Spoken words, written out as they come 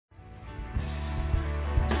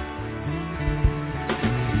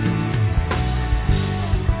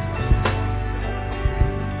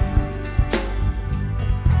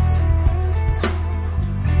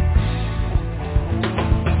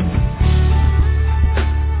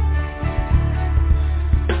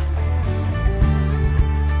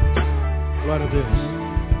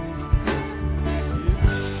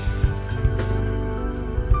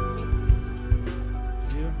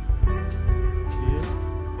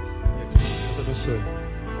você.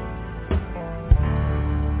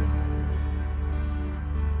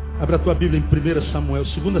 Abra a tua Bíblia em 2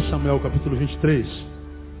 Samuel, capítulo 23.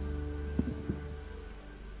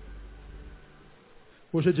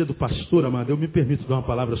 Hoje é dia do pastor, amado. Eu me permito dar uma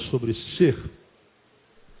palavra sobre esse ser,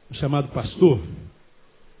 chamado pastor.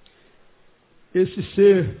 Esse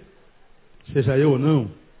ser, seja eu ou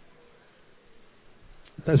não,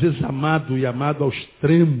 muitas vezes amado e amado ao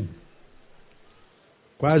extremo,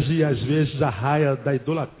 quase às vezes a raia da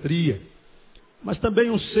idolatria, mas também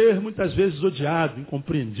um ser muitas vezes odiado,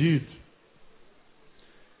 incompreendido.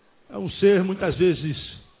 É um ser muitas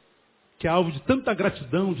vezes que é alvo de tanta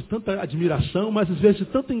gratidão, de tanta admiração, mas às vezes de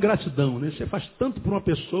tanta ingratidão, né? Você faz tanto por uma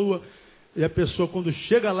pessoa e a pessoa quando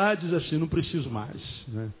chega lá diz assim, não preciso mais,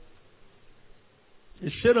 né?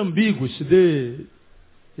 Esse ser ambíguo,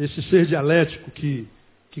 esse ser dialético que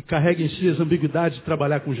carrega em si as ambiguidades de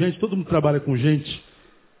trabalhar com gente, todo mundo trabalha com gente,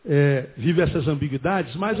 vive essas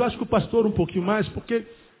ambiguidades, mas eu acho que o pastor um pouquinho mais, porque,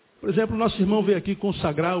 por exemplo, o nosso irmão veio aqui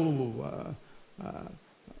consagrar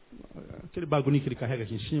aquele bagulhinho que ele carrega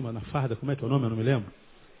aqui em cima, na farda, como é que é o nome? Eu não me lembro.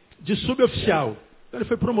 De suboficial. Então ele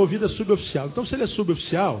foi promovido a suboficial. Então se ele é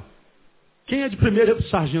suboficial, quem é de primeiro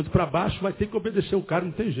sargento para baixo vai ter que obedecer o cara,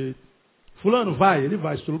 não tem jeito. Fulano vai, ele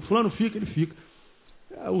vai. Fulano fica, ele fica.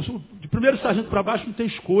 De primeiro sargento para baixo não tem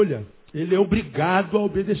escolha. Ele é obrigado a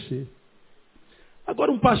obedecer.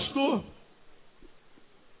 Agora um pastor,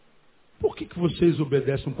 por que vocês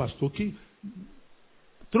obedecem um pastor?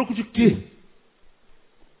 Troco de quê?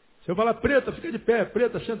 Você vai falar, preta, fica de pé,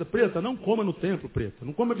 preta, senta, preta, não coma no templo, preta,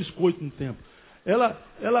 não coma biscoito no templo.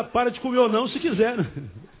 Ela para de comer ou não se quiser, né?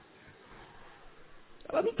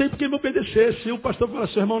 Ela não tem por que me obedecer. Se o pastor falar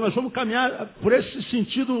assim, irmão, nós vamos caminhar por esse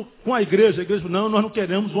sentido com a igreja não, nós não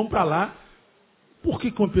queremos, vamos para lá. Por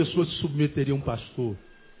que uma pessoa se submeteria a um pastor?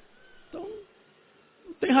 Então,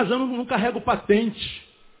 não tem razão, não carrega patente.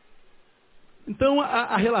 Então,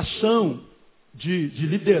 a relação de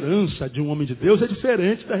liderança de um homem de Deus é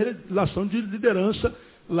diferente da relação de liderança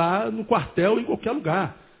lá no quartel, em qualquer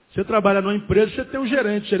lugar. Você trabalha numa empresa, você tem um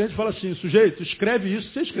gerente. O gerente fala assim, sujeito, escreve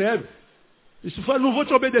isso, você escreve. E se for, não vou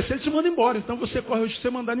te obedecer, ele te manda embora. Então você corre o risco de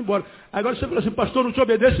ser mandado embora. Agora você fala assim, pastor, não te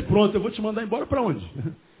obedece, pronto, eu vou te mandar embora para onde?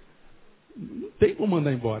 Não tem como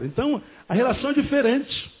mandar embora. Então, a relação é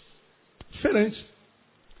diferente. Diferente.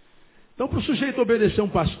 Então, para o sujeito obedecer um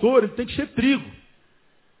pastor, ele tem que ser trigo.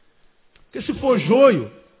 Porque se for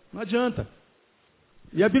joio, não adianta.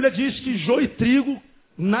 E a Bíblia diz que joio e trigo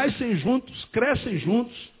nascem juntos, crescem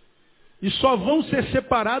juntos, e só vão ser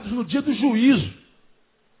separados no dia do juízo.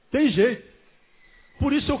 Tem jeito.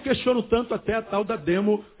 Por isso eu questiono tanto até a tal da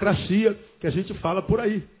democracia que a gente fala por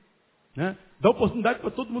aí. Né? Dá oportunidade para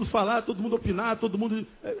todo mundo falar, todo mundo opinar, todo mundo...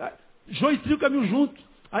 Joio e trigo caminham junto.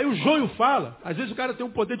 Aí o joio fala, às vezes o cara tem um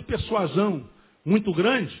poder de persuasão muito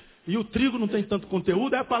grande, e o trigo não tem tanto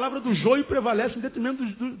conteúdo, aí a palavra do joio prevalece em detrimento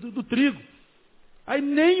do trigo. Aí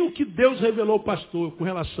nem o que Deus revelou ao pastor com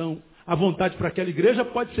relação à vontade para aquela igreja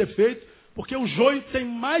pode ser feito, porque o joio tem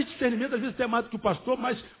mais discernimento, às vezes até mais do que o pastor,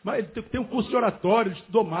 mas ele tem um curso de oratório, ele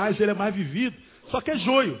estudou mais, ele é mais vivido. Só que é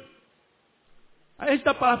joio. Aí a gente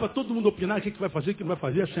dá a palavra para todo mundo opinar o que vai fazer, o que não vai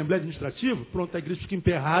fazer, assembleia administrativa, pronto, a igreja fica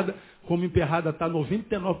emperrada, como emperrada está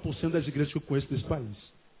 99% das igrejas que eu conheço nesse país.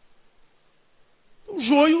 O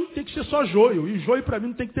joio tem que ser só joio, e o joio para mim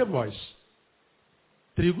não tem que ter voz.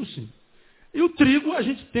 Trigo sim. E o trigo a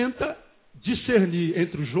gente tenta discernir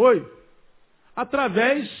entre o joio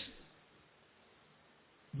através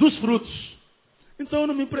dos frutos. Então eu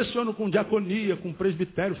não me impressiono com diaconia, com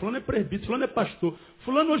presbitério. Fulano é presbítero, fulano é pastor.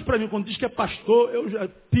 Fulano hoje para mim, quando diz que é pastor, eu já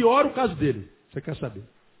pioro o caso dele. Você quer saber?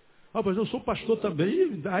 Mas eu sou pastor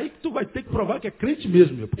também. Aí que tu vai ter que provar que é crente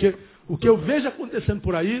mesmo. Meu. Porque o que eu vejo acontecendo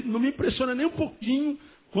por aí não me impressiona nem um pouquinho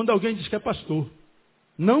quando alguém diz que é pastor.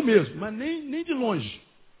 Não mesmo, mas nem de longe.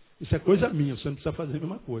 Isso é coisa minha, você não precisa fazer a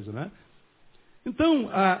mesma coisa, né? Então,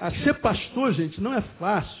 a ser pastor, gente, não é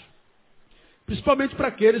fácil. Principalmente para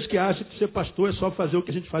aqueles que acham que ser pastor é só fazer o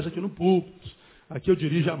que a gente faz aqui no púlpito. Aqui eu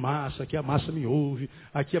dirijo a massa, aqui a massa me ouve.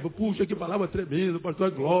 Aqui, puxa, que palavra tremenda, o pastor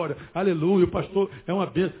é glória, aleluia, o pastor é uma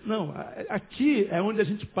bênção. Não, aqui é onde a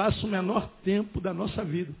gente passa o menor tempo da nossa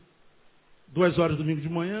vida. 2 horas domingo de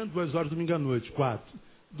manhã, 2 horas domingo à noite, 4.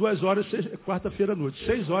 2 horas quarta-feira à noite,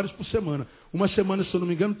 6 horas por semana. Uma semana, se eu não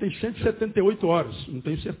me engano, tem 178 horas. Não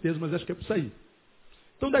tenho certeza, mas acho que é por sair.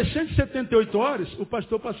 Então, das 178 horas, o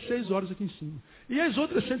pastor passa 6 horas aqui em cima. E as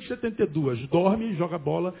outras 172, dorme, joga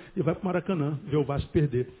bola e vai para o Maracanã, ver o Vasco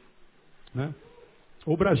perder. Né?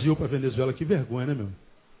 Ou o Brasil para a Venezuela, que vergonha, né, meu?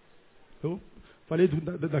 Eu falei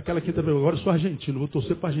daquela quinta-feira, agora eu sou argentino, vou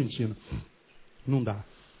torcer para a Argentina. Não dá.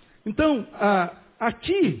 Então,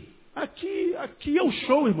 aqui, Aqui é o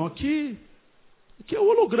show, irmão. Aqui é o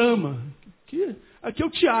holograma. Aqui é o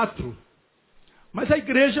teatro. Mas a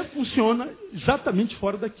igreja funciona exatamente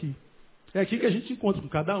fora daqui. É aqui que a gente encontra com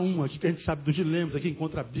cada um, aqui que a gente sabe dos dilemas, aqui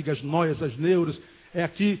encontra a briga, as noias, as neuras. É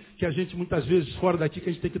aqui que a gente, muitas vezes, fora daqui, que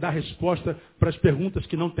a gente tem que dar resposta para as perguntas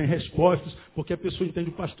que não têm respostas, porque a pessoa entende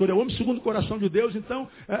o pastor é o homem segundo o coração de Deus, então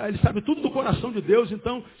ele sabe tudo do coração de Deus,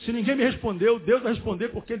 então se ninguém me respondeu, Deus vai responder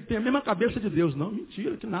porque ele tem a mesma cabeça de Deus. Não,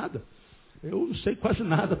 mentira, que nada. Eu não sei quase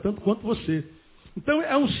nada, tanto quanto você. Então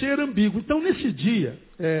é um ser ambíguo. Então nesse dia,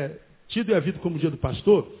 tido e havido como dia do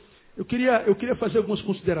pastor, eu queria fazer algumas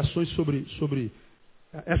considerações sobre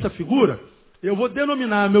essa figura. Eu vou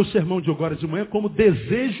denominar meu sermão de agora de manhã como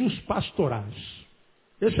Desejos Pastorais.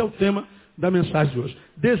 Esse é o tema da mensagem de hoje.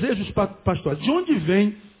 Desejos Pastorais. De onde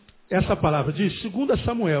vem essa palavra? De 2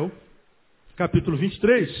 Samuel, capítulo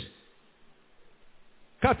 23,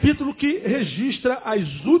 capítulo que registra as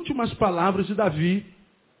últimas palavras de Davi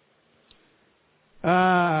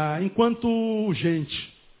enquanto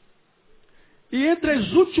gente. E entre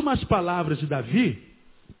as últimas palavras de Davi,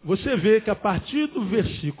 você vê que a partir do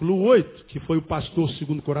versículo 8, que foi o pastor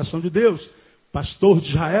segundo o coração de Deus, pastor de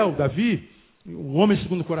Israel, Davi, o homem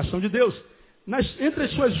segundo o coração de Deus, entre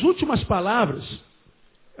as suas últimas palavras,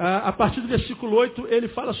 a partir do versículo 8, ele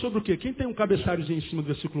fala sobre o quê? Quem tem um cabeçalhozinho em cima do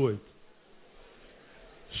versículo 8?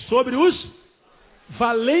 Sobre os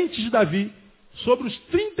valentes de Davi, sobre os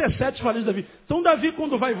 37 valentes de Davi. Então Davi,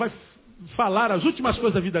 quando vai falar as últimas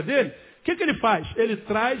coisas da vida dele, o que ele faz? Ele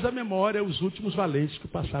traz à memória os últimos valentes que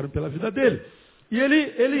passaram pela vida dele. E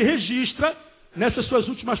ele registra, nessas suas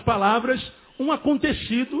últimas palavras, um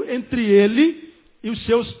acontecido entre ele e os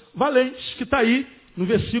seus valentes, que está aí no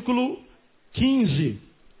versículo 15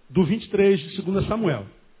 do 23 de 2 Samuel.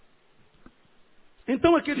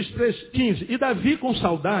 Então aqueles 15, e Davi com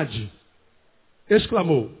saudade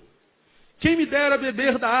exclamou: quem me dera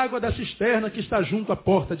beber da água da cisterna que está junto à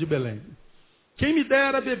porta de Belém? Quem me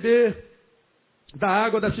dera beber da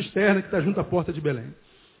água da cisterna que está junto à porta de Belém?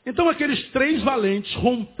 Então aqueles 3 valentes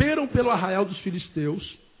romperam pelo arraial dos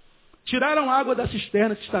filisteus, tiraram a água da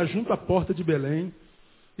cisterna que está junto à porta de Belém,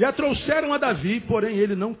 e a trouxeram a Davi, porém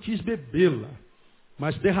ele não quis bebê-la,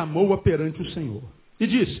 mas derramou-a perante o Senhor. E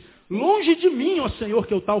disse: longe de mim, ó Senhor,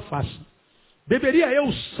 que eu tal faça. Beberia eu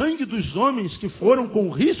o sangue dos homens que foram com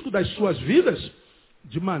o risco das suas vidas?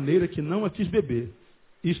 De maneira que não a quis beber.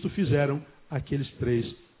 Isto fizeram aqueles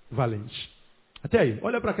 3 valentes. Até aí,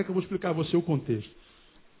 olha para cá que eu vou explicar a você o contexto.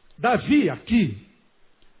 Davi aqui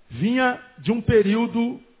vinha de um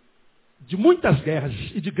período de muitas guerras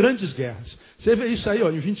e de grandes guerras. Você vê isso aí, ó,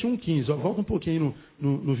 em 21:15. Volta um pouquinho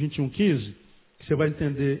no 21:15, que você vai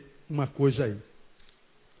entender uma coisa aí.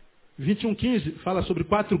 21:15 fala sobre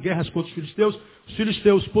 4 guerras contra os filisteus. Os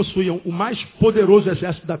filisteus possuíam o mais poderoso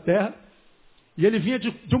exército da terra. E ele vinha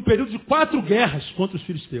de um período de 4 guerras contra os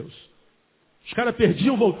filisteus. Os caras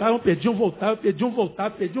perdiam, voltavam, perdiam, voltavam, perdiam,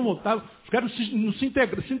 voltavam, perdiam, voltavam. Os caras não se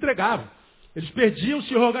entregavam. Eles perdiam,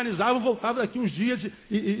 se reorganizavam, voltavam daqui uns dias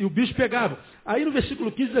e o bicho pegava. Aí no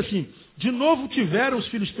versículo 15 diz assim: de novo tiveram os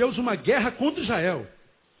filisteus uma guerra contra Israel.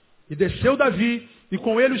 E desceu Davi e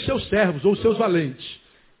com ele os seus servos, ou os seus valentes.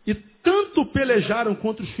 E tanto pelejaram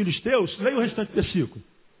contra os filisteus, leia o restante do versículo.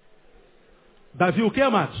 Davi o que,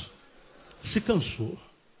 amados? Se cansou.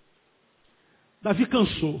 Davi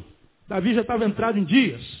cansou. Davi já estava entrado em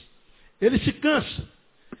dias. Ele se cansa.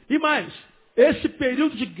 E mais, esse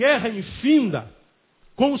período de guerra infinda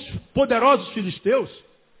com os poderosos filisteus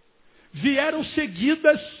vieram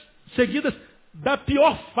seguidas da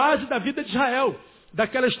pior fase da vida de Israel.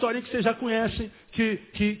 Daquela historinha que vocês já conhecem,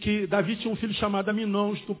 que Davi tinha um filho chamado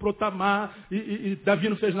Aminon, estuprou Tamar, e Davi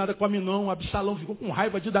não fez nada com Aminon. Absalão ficou com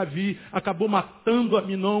raiva de Davi, acabou matando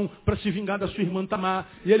Aminon para se vingar da sua irmã Tamar.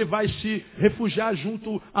 E ele vai se refugiar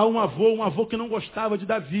junto a um avô que não gostava de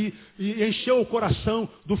Davi, e encheu o coração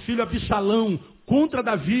do filho Absalão contra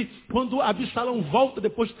Davi. Quando Absalão volta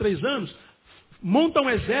depois de 3 anos, monta um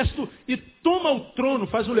exército e toma o trono,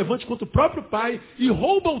 faz um levante contra o próprio pai e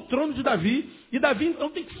rouba o trono de Davi. E Davi então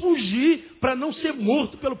tem que fugir para não ser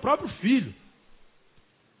morto pelo próprio filho.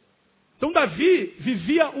 Então Davi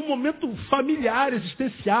vivia um momento familiar,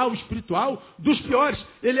 existencial, espiritual, dos piores.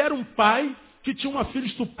 Ele era um pai que tinha uma filha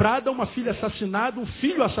estuprada, uma filha assassinada, um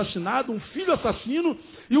filho assassinado, um filho assassino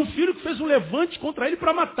e um filho que fez um levante contra ele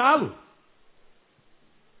para matá-lo.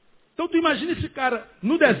 Então tu imagina esse cara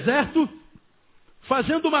no deserto,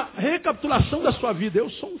 fazendo uma recapitulação da sua vida. Eu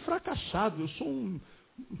sou um fracassado, eu sou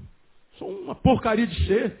uma porcaria de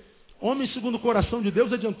ser. Homem segundo o coração de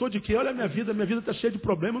Deus adiantou de que, olha a minha vida está cheia de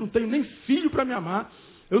problemas, eu não tenho nem filho para me amar,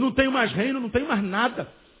 eu não tenho mais reino, não tenho mais nada.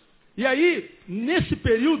 E aí, nesse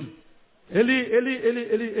período,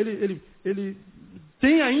 Ele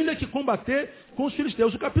tem ainda que combater com os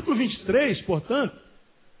filisteus. O capítulo 23, portanto,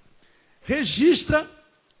 registra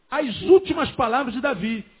as últimas palavras de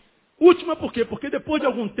Davi. Última por quê? Porque depois de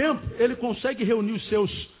algum tempo, ele consegue reunir os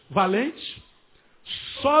seus valentes,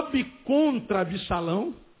 sobe contra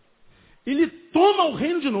Absalão e lhe toma o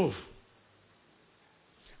reino de novo.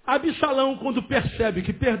 Absalão, quando percebe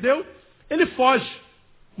que perdeu, ele foge,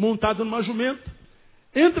 montado numa jumenta,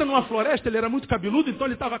 entra numa floresta, ele era muito cabeludo, então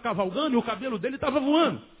ele estava cavalgando e o cabelo dele estava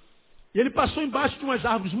voando. E ele passou embaixo de umas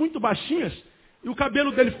árvores muito baixinhas e o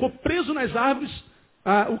cabelo dele ficou preso nas árvores,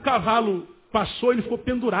 o cavalo passou e ele ficou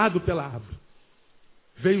pendurado pela árvore.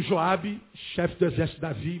 Veio Joabe, chefe do exército de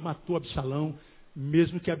Davi, e matou Absalão,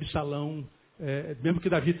 mesmo que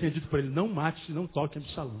Davi tenha dito para ele, não mate, não toque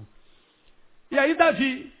Absalão. E aí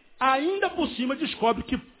Davi, ainda por cima, descobre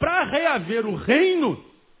que para reaver o reino,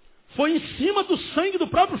 foi em cima do sangue do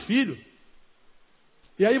próprio filho.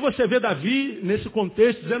 E aí você vê Davi, nesse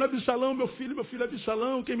contexto, dizendo, Absalão, meu filho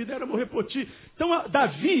Absalão, quem me dera morrer por ti. Então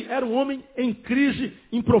Davi era um homem em crise,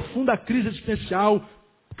 em profunda crise existencial,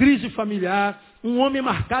 crise familiar, um homem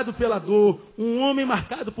marcado pela dor, um homem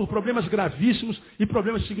marcado por problemas gravíssimos e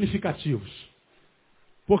problemas significativos.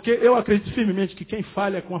 Porque eu acredito firmemente que quem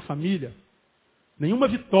falha com a família, nenhuma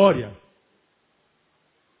vitória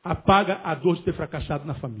apaga a dor de ter fracassado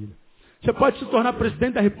na família. Você pode se tornar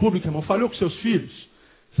presidente da República, irmão, falhou com seus filhos.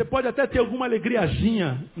 Você pode até ter alguma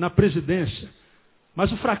alegriazinha na presidência,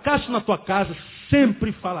 mas o fracasso na tua casa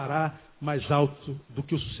sempre falará mais alto do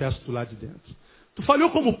que o sucesso do lado de dentro. Tu falhou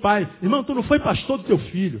como pai, irmão, tu não foi pastor do teu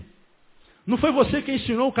filho. Não foi você quem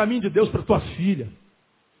ensinou o caminho de Deus para tua filha.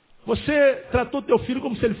 Você tratou teu filho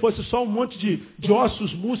como se ele fosse só um monte de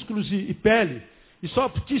ossos, músculos e pele. E só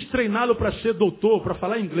quis treiná-lo para ser doutor, para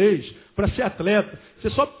falar inglês, para ser atleta.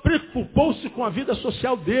 Você só preocupou-se com a vida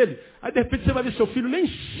social dele. Aí de repente você vai ver seu filho lá em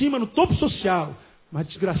cima, no topo social. Mas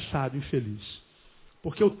desgraçado, infeliz.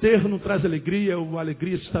 Porque o ter não traz alegria, a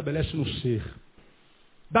alegria se estabelece no ser.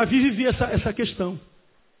 Davi vivia essa questão.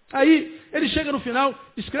 Aí ele chega no final,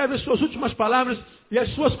 escreve as suas últimas palavras, e as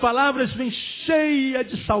suas palavras vêm cheias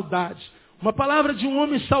de saudade. Uma palavra de um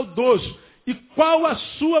homem saudoso. E qual a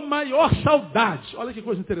sua maior saudade? Olha que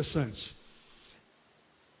coisa interessante.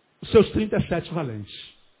 Os seus 37 valentes.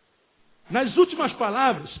 Nas últimas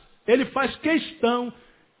palavras, ele faz questão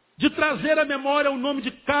de trazer à memória o nome de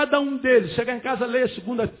cada um deles. Chegar em casa, leia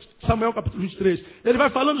 2 Samuel capítulo 23. Ele vai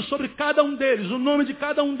falando sobre cada um deles, o nome de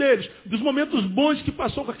cada um deles, dos momentos bons que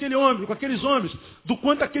passou com aquele homem, com aqueles homens, do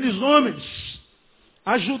quanto aqueles homens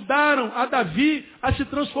ajudaram a Davi a se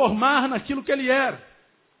transformar naquilo que ele era.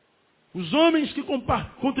 Os homens que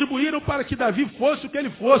contribuíram para que Davi fosse o que ele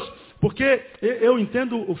fosse. Porque eu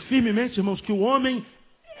entendo firmemente, irmãos, que o homem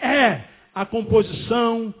é a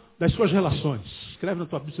composição das suas relações. Escreve na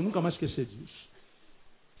tua Bíblia, você nunca mais esquecer disso.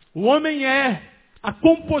 O homem é a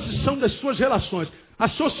composição das suas relações. A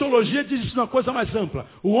sociologia diz isso uma coisa mais ampla.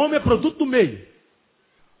 O homem é produto do meio.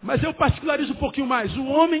 Mas eu particularizo um pouquinho mais. O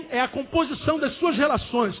homem é a composição das suas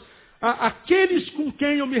relações. Aqueles com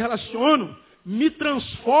quem eu me relaciono me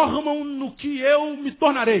transformam no que eu me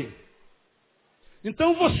tornarei.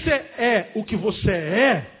 Então você é o que você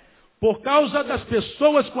é por causa das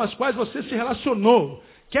pessoas com as quais você se relacionou.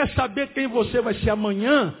 Quer saber quem você vai ser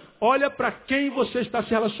amanhã? Olha para quem você está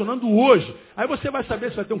se relacionando hoje. Aí você vai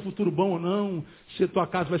saber se vai ter um futuro bom ou não, se a tua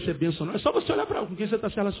casa vai ser bênção ou não. É só você olhar para com quem você está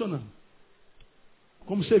se relacionando.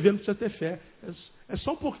 Como você vê, não precisa ter fé.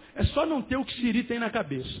 É só não ter o que Siri tem na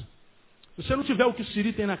cabeça. Se você não tiver o que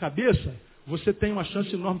Siri tem na cabeça, você tem uma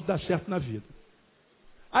chance enorme de dar certo na vida.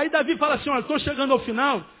 Aí Davi fala assim, olha, estou chegando ao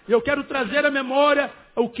final e eu quero trazer à memória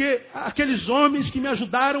aqueles homens que me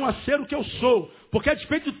ajudaram a ser o que eu sou. Porque a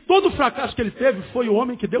despeito de todo o fracasso que ele teve, foi o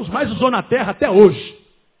homem que Deus mais usou na terra até hoje.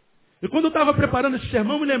 E quando eu estava preparando esse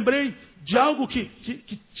sermão, me lembrei de algo que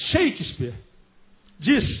Shakespeare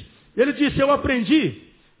disse. Ele disse, eu aprendi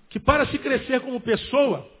que para se crescer como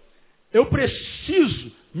pessoa, eu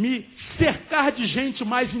preciso me cercar de gente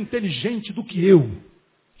mais inteligente do que eu.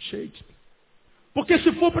 Shakespeare. Porque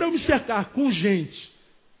se for para eu me cercar com gente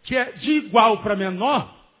que é de igual para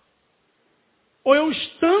menor, ou eu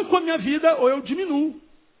estanco a minha vida, ou eu diminuo.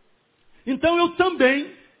 Então eu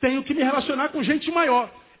também tenho que me relacionar com gente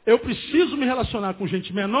maior. Eu preciso me relacionar com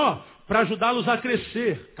gente menor para ajudá-los a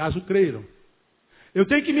crescer, caso creiam. Eu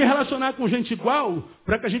tenho que me relacionar com gente igual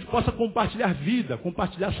para que a gente possa compartilhar vida,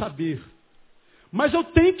 compartilhar saber. Mas eu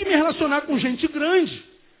tenho que me relacionar com gente grande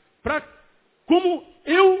para, como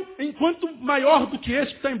eu, enquanto maior do que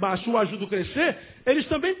esse que está embaixo, o ajudo a crescer, eles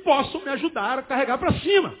também possam me ajudar a carregar para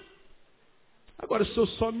cima. Agora, se eu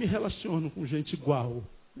só me relaciono com gente igual,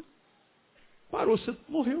 parou, você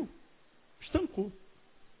morreu. Estancou.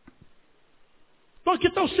 Então aqui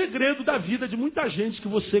está o segredo da vida de muita gente que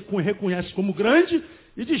você reconhece como grande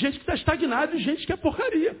e de gente que está estagnada e gente que é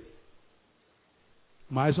porcaria.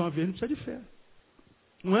 Mais uma vez, não precisa de fé.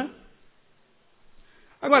 Não é?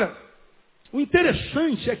 Agora, o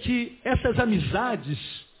interessante é que essas amizades,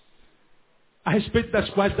 a respeito das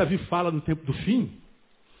quais Davi fala no tempo do fim,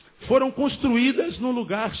 foram construídas num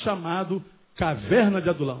lugar chamado Caverna de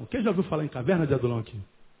Adulão. Quem já ouviu falar em Caverna de Adulão aqui?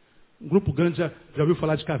 Um grupo grande já ouviu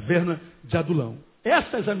falar de Caverna de Adulão.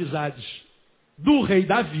 Essas amizades do rei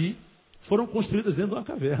Davi foram construídas dentro de uma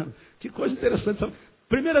caverna. Que coisa interessante.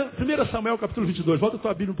 1 Samuel capítulo 22. Volta a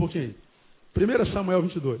tua Bíblia um pouquinho aí. 1 Samuel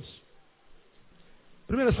 22.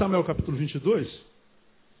 1 Samuel capítulo 22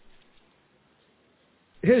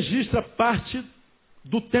 registra parte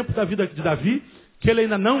do tempo da vida de Davi, que ele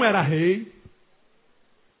ainda não era rei.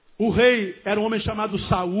 O rei era um homem chamado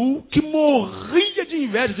Saul, que morria de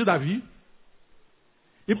inveja de Davi.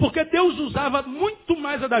 E porque Deus usava muito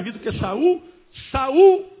mais a Davi do que Saul,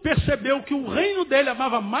 Saul percebeu que o reino dele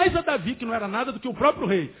amava mais a Davi, que não era nada, do que o próprio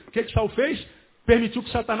rei. O que Saul fez? Permitiu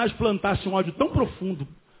que Satanás plantasse um ódio tão profundo,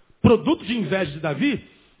 produto de inveja de Davi,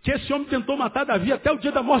 que esse homem tentou matar Davi até o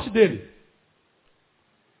dia da morte dele.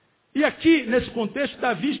 E aqui, nesse contexto,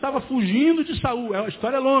 Davi estava fugindo de Saul. É uma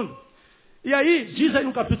história longa. E aí, diz aí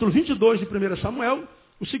no capítulo 22 de 1 Samuel,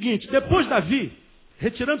 o seguinte: depois Davi,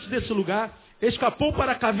 retirando-se desse lugar, escapou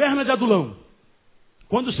para a caverna de Adulão.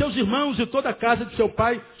 Quando seus irmãos e toda a casa de seu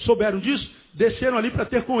pai souberam disso, desceram ali para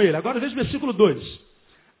ter com ele. Agora veja o versículo 2.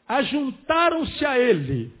 Ajuntaram-se a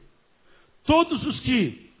ele todos os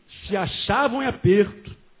que se achavam em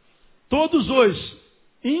aperto, todos os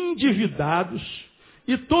endividados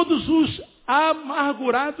e todos os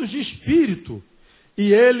amargurados de espírito.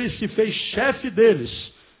 E ele se fez chefe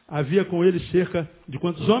deles. Havia com ele cerca de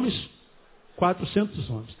quantos homens? 400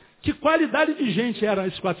 homens. Que qualidade de gente eram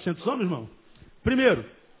esses 400 homens, irmão? Primeiro,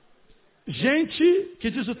 gente, que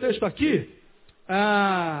diz o texto aqui,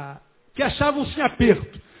 que achavam-se em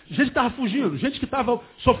aperto. Gente que estava fugindo, gente que estava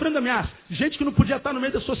sofrendo ameaça, gente que não podia estar no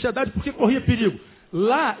meio da sociedade porque corria perigo.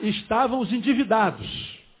 Lá estavam os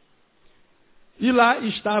endividados. E lá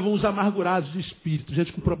estavam os amargurados de espírito,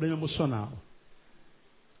 gente com problema emocional.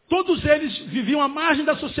 Todos eles viviam à margem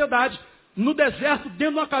da sociedade, no deserto,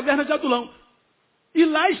 dentro de uma caverna de Adulão. E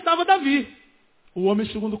lá estava Davi, o homem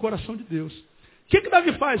segundo o coração de Deus. O que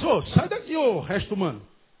Davi faz? Sai daqui, resto humano.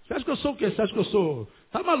 Você acha que eu sou o quê? Você acha que eu sou...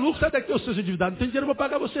 Tá maluco? Sai daqui, seus endividados. Não tem dinheiro para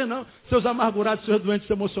pagar você, não. Seus amargurados, seus doentes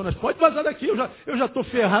emocionais. Pode vazar daqui. Eu já estou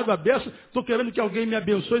ferrado a beça. Estou querendo que alguém me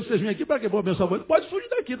abençoe. Vocês vêm aqui para que eu vou abençoar você. Pode fugir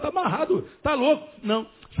daqui. Está amarrado. Está louco. Não.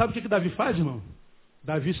 Sabe o que Davi faz, irmão?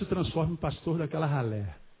 Davi se transforma em pastor daquela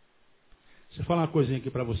ralé. Deixa eu falar uma coisinha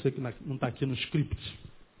aqui para você que não está aqui no script.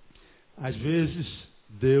 Às vezes,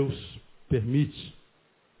 Deus permite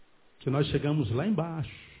que nós chegamos lá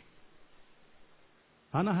embaixo.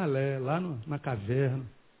 Lá na ralé, lá na caverna.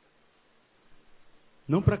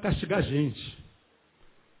 Não para castigar a gente,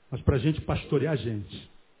 mas para a gente pastorear a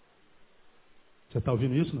gente. Você está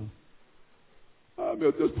ouvindo isso, não? Ah,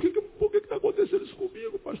 meu Deus, por que está acontecendo isso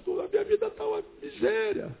comigo, pastor? A minha vida está uma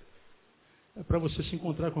miséria. É para você se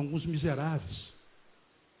encontrar com alguns miseráveis.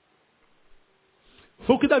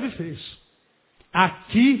 Foi o que Davi fez.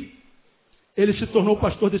 Aqui, ele se tornou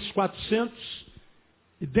pastor desses 400.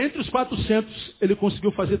 E dentre os 400, ele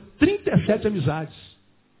conseguiu fazer 37 amizades.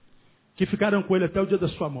 Que ficaram com ele até o dia da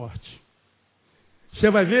sua morte.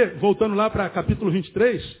 Você vai ver, voltando lá para capítulo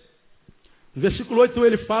 23, no versículo 8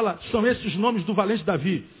 ele fala, são esses os nomes do valente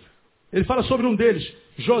Davi. Ele fala sobre um deles,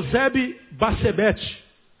 Josebe-Basebete,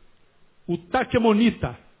 o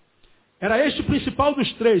Taquemonita. Era este o principal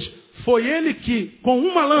dos três. Foi ele que, com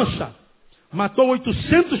uma lança, matou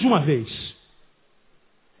 800 de uma vez.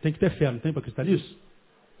 Tem que ter fé, não tem para acreditar nisso?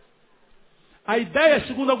 A ideia,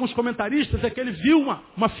 segundo alguns comentaristas, é que ele viu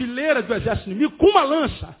uma fileira do exército inimigo com uma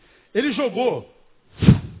lança. Ele jogou.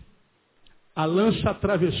 A lança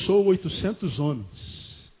atravessou 800 homens.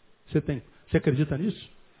 Você acredita nisso?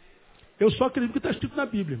 Eu só acredito que está escrito na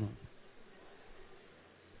Bíblia, irmão.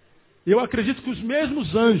 Eu acredito que os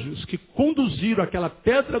mesmos anjos que conduziram aquela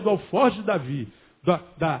pedra do alforje de Davi,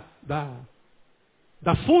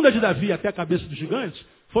 da funda de Davi até a cabeça do gigante,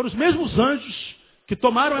 foram os mesmos anjos que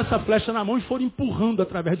tomaram essa flecha na mão e foram empurrando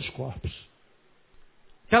através dos corpos.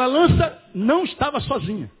 Aquela lança não estava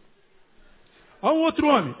sozinha. Há um outro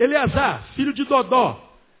homem, Eleazar, filho de Dodó.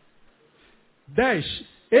 10.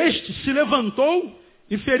 Este se levantou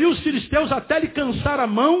e feriu os filisteus até lhe cansar a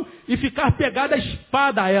mão e ficar pegada a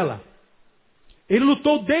espada a ela. Ele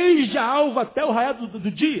lutou desde a alva até o raiar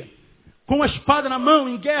do dia, com a espada na mão,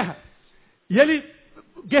 em guerra. E ele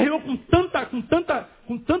guerreou com tanta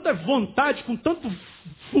vontade, com tanto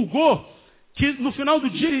fulgor, que no final do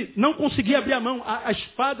dia ele não conseguia abrir a mão. A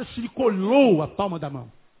espada se lhe colou a palma da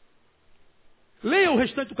mão. Leia o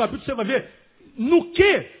restante do capítulo, você vai ver no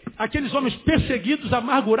que aqueles homens perseguidos,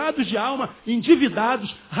 amargurados de alma,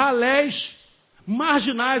 endividados, ralés,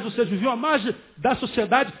 marginais, ou seja, viviam à margem da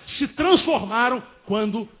sociedade, se transformaram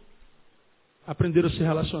quando aprenderam a se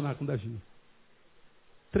relacionar com Davi.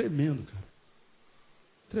 Tremendo, cara.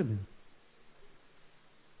 Tremendo.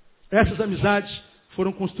 Essas amizades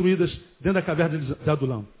foram construídas dentro da caverna de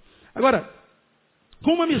Adulão. Agora,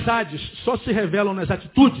 como amizades só se revelam nas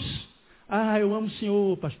atitudes, eu amo o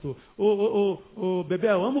senhor, pastor.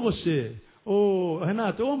 Bebel, eu amo você.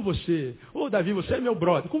 Renato, eu amo você. Davi, você é meu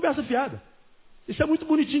brother. Conversa fiada. Isso é muito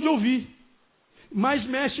bonitinho de ouvir. Mas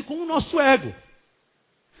mexe com o nosso ego.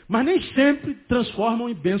 Mas nem sempre transformam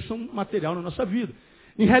em bênção material na nossa vida.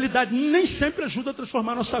 Em realidade, nem sempre ajuda a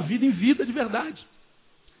transformar a nossa vida em vida de verdade.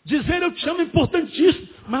 Dizer eu te amo é importantíssimo,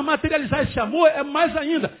 mas materializar esse amor é mais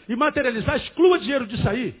ainda. E materializar exclua dinheiro disso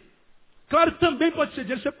aí. Claro que também pode ser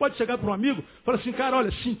dinheiro. Você pode chegar para um amigo e falar assim, cara,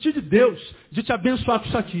 olha, senti de Deus de te abençoar com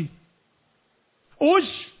isso aqui.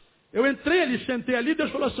 Hoje, eu entrei ali, sentei ali,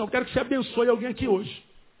 Deus falou assim, eu quero que você abençoe alguém aqui hoje.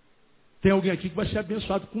 Tem alguém aqui que vai ser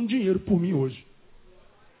abençoado com dinheiro por mim hoje.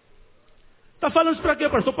 Está falando isso para quê,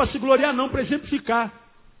 pastor? Para se gloriar? Não, para exemplificar.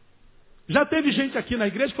 Já teve gente aqui na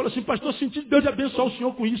igreja que falou assim, pastor, senti de Deus de abençoar o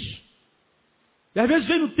senhor com isso. E às vezes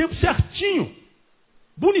vem no tempo certinho,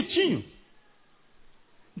 bonitinho.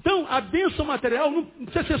 Então, a bênção material não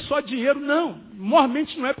precisa ser só dinheiro, não.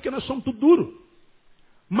 Mormente não é, porque nós somos tudo duro.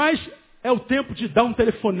 Mas é o tempo de dar um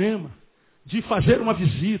telefonema, de fazer uma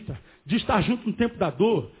visita, de estar junto no tempo da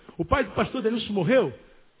dor. O pai do pastor Denilson morreu.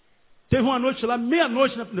 Teve uma noite lá,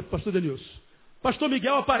 meia-noite, né, pastor Denilson. Pastor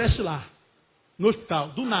Miguel aparece lá, no hospital,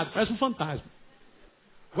 do nada, parece um fantasma.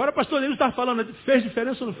 Agora o pastor Denilson estava falando, fez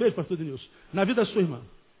diferença ou não fez, pastor Denilson? Na vida da sua irmã.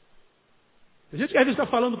 A gente que às vezes está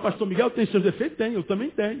falando do pastor Miguel, tem seus defeitos? Tem, eu também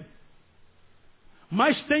tenho.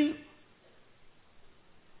 Mas tem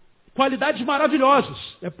qualidades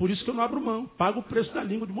maravilhosas. É por isso que eu não abro mão. Pago o preço da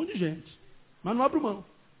língua de um monte de gente. Mas não abro mão.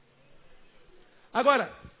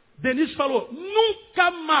 Agora, Denise falou, nunca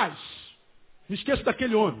mais me esqueço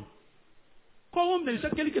daquele homem. Qual homem, Denise? É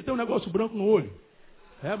aquele que tem um negócio branco no olho.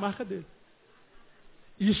 É a marca dele.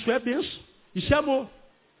 Isso é bênção. Isso é amor.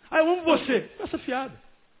 Eu amo você. Essa fiada.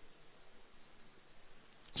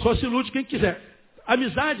 Só se ilude quem quiser.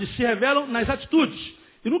 Amizades se revelam nas atitudes.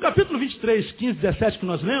 E no capítulo 23, 15, 17 que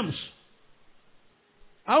nós lemos,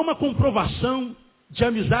 há uma comprovação de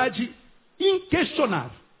amizade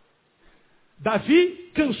inquestionável.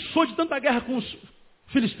 Davi cansou de tanta guerra com os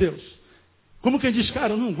filisteus. Como quem diz,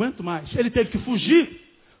 cara, eu não aguento mais. Ele teve que fugir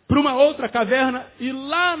para uma outra caverna. E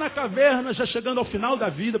lá na caverna, já chegando ao final da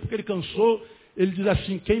vida, porque ele cansou, ele diz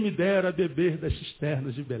assim, quem me dera beber das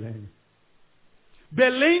cisternas de Belém.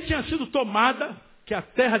 Belém tinha sido tomada, que é a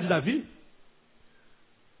terra de Davi,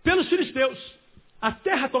 pelos filisteus. A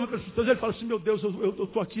terra toma pelos filisteus. Ele fala assim, meu Deus, eu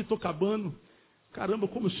estou aqui, estou acabando. Caramba,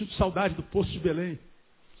 como eu sinto saudade do poço de Belém.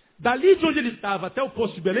 Dali de onde ele estava até o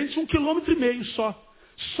poço de Belém, tinha 1,5 km só.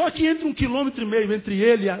 Só que entre 1,5 km entre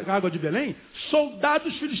ele e a água de Belém,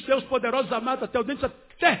 soldados filisteus poderosos amados até o dente,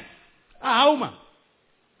 até a alma.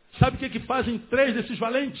 Sabe o que fazem 3 desses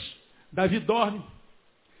valentes? Davi dorme.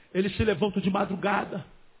 Eles se levantam de madrugada.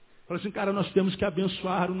 Falam assim, cara, nós temos que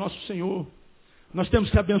abençoar o nosso Senhor. Nós temos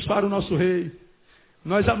que abençoar o nosso rei.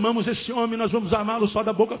 Nós amamos esse homem, nós vamos amá-lo só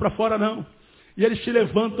da boca para fora, não. E eles se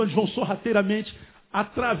levantam, eles vão sorrateiramente,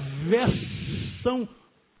 atravessam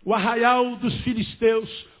o arraial dos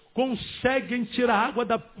filisteus, conseguem tirar a água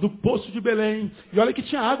do poço de Belém. E olha que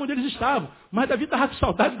tinha água onde eles estavam. Mas Davi estava com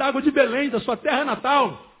saudade da água de Belém, da sua terra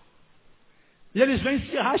natal. E eles vêm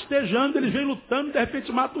se rastejando, eles vêm lutando, de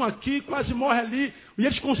repente matam aqui, quase morre ali. E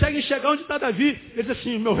eles conseguem chegar onde está Davi. Ele diz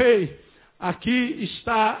assim, meu rei, aqui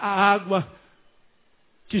está a água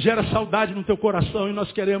que gera saudade no teu coração. E nós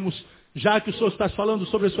queremos, já que o Senhor está falando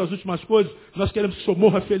sobre as suas últimas coisas, nós queremos que o Senhor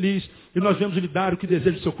morra feliz. E nós vamos lhe dar o que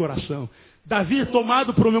deseja o seu coração. Davi é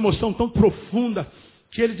tomado por uma emoção tão profunda,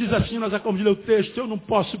 que ele diz assim, nós acabamos de ler o texto, eu não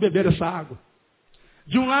posso beber essa água.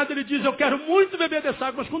 De um lado ele diz, eu quero muito beber dessa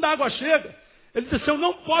água, mas quando a água chega, ele diz assim, eu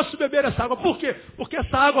não posso beber essa água. Por quê? Porque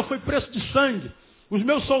essa água foi preço de sangue. Os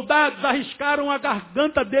meus soldados arriscaram a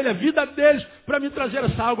garganta dele, a vida deles, para me trazer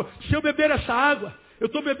essa água. Se eu beber essa água, eu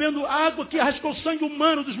estou bebendo água que arriscou o sangue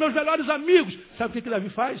humano dos meus melhores amigos. Sabe o que Davi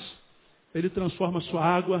faz? Ele transforma a sua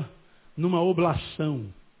água numa oblação.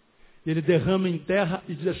 Ele derrama em terra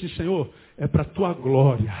e diz assim, Senhor, é para a tua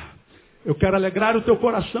glória. Eu quero alegrar o teu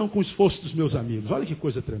coração com o esforço dos meus amigos. Olha que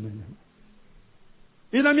coisa tremenda.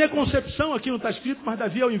 E na minha concepção, aqui não está escrito, mas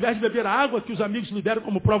Davi, ao invés de beber a água que os amigos lhe deram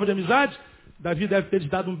como prova de amizade, Davi deve ter lhes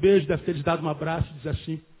dado um beijo, deve ter lhes dado um abraço, e diz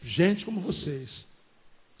assim, gente como vocês,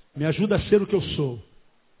 me ajuda a ser o que eu sou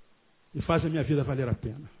e faz a minha vida valer a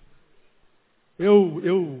pena.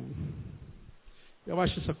 Eu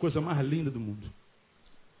acho essa coisa mais linda do mundo.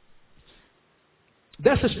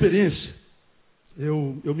 Dessa experiência,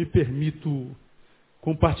 eu me permito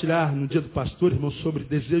compartilhar no dia do pastor, irmão, sobre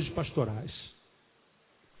desejos pastorais.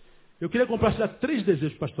 Eu queria compartilhar 3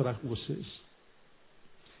 desejos pastorais com vocês.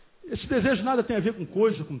 Esse desejo nada tem a ver com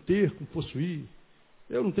coisa, com ter, com possuir.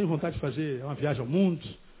 Eu não tenho vontade de fazer uma viagem ao mundo,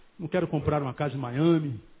 não quero comprar uma casa em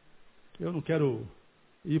Miami, eu não quero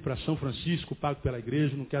ir para São Francisco, pago pela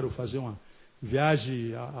igreja, não quero fazer uma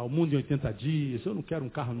viagem ao mundo em 80 dias, eu não quero um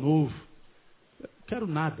carro novo, eu não quero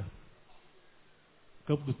nada.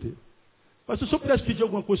 Campo do Ter. Mas se eu pudesse pedir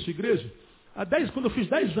alguma coisa à sua igreja, quando eu fiz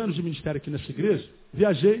 10 anos de ministério aqui nessa igreja,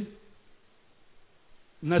 viajei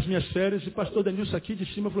nas minhas férias e o pastor Denilson aqui de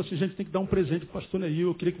cima falou assim, gente, tem que dar um presente para o pastor Neil,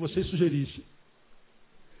 eu queria que vocês sugerissem.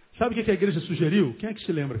 Sabe o que a igreja sugeriu? Quem é que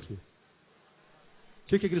se lembra aqui? O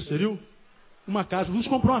que a igreja sugeriu? Uma casa. Vamos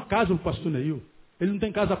comprar uma casa para o pastor Neil. Ele não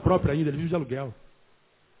tem casa própria ainda, ele vive de aluguel.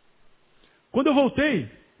 Quando eu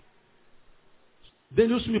voltei,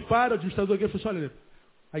 Denilson me para, o administrador da igreja, falou assim, olha,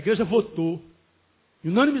 a igreja votou, em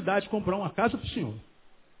unanimidade, comprar uma casa para o senhor.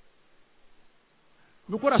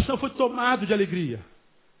 Meu coração foi tomado de alegria,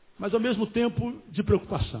 mas ao mesmo tempo de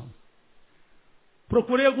preocupação.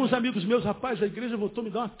 Procurei alguns amigos meus, rapaz, a igreja votou me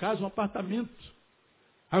dar uma casa, um apartamento.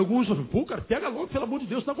 Alguns falaram, pô, cara, pega logo, pelo amor de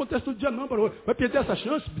Deus, não acontece todo dia não, vai perder essa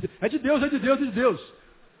chance? É de Deus, é de Deus, é de Deus.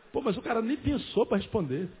 Pô, mas o cara nem pensou para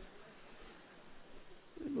responder.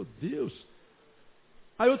 Meu Deus.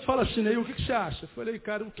 Aí outro fala assim, Neil, o que você acha? Eu falei,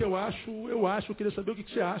 cara, o que eu acho, eu queria saber o que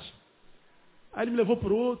você acha. Aí ele me levou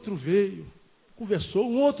para o outro, veio, conversou,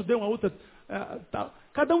 um outro deu uma outra, tal.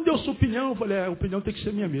 Cada um deu sua opinião, eu falei, a opinião tem que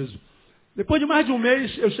ser minha mesmo. Depois de mais de um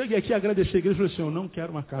mês, eu cheguei aqui a agradecer a igreja e falei assim, eu não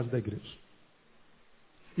quero uma casa da igreja.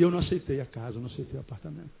 E eu não aceitei a casa, eu não aceitei o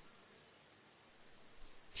apartamento.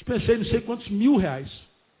 Dispensei não sei quantos R$1.000.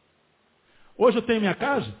 Hoje eu tenho minha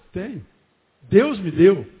casa? Tenho. Deus me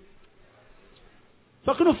deu.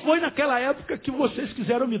 Só que não foi naquela época que vocês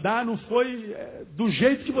quiseram me dar, não foi do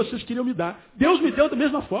jeito que vocês queriam me dar. Deus me deu da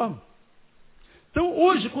mesma forma. Então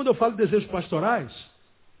hoje, quando eu falo de desejos pastorais,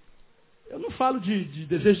 eu não falo de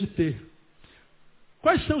desejo de ter.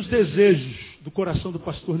 Quais são os desejos do coração do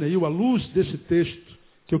pastor Neil, à luz desse texto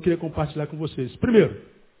que eu queria compartilhar com vocês? Primeiro,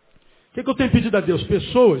 o que eu tenho pedido a Deus?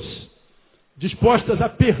 Pessoas dispostas a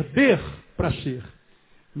perder para ser.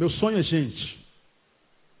 Meu sonho é gente.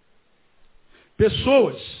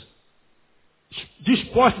 Pessoas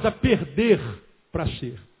dispostas a perder para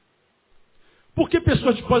ser. Por que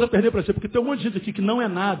pessoas dispostas a perder para ser? Porque tem um monte de gente aqui que não é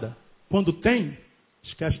nada. Quando tem,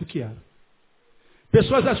 esquece do que era.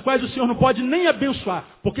 Pessoas às quais o Senhor não pode nem abençoar.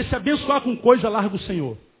 Porque se abençoar com coisa, larga o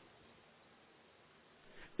Senhor.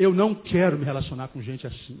 Eu não quero me relacionar com gente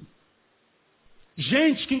assim.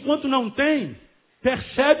 Gente que enquanto não tem,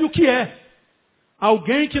 percebe o que é.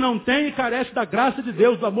 Alguém que não tem e carece da graça de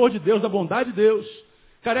Deus, do amor de Deus, da bondade de Deus.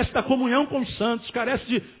 Carece da comunhão com os santos.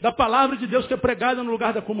 Carece da palavra de Deus que é pregada no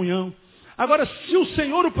lugar da comunhão. Agora, se o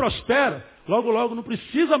Senhor o prospera, logo, logo não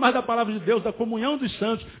precisa mais da palavra de Deus, da comunhão dos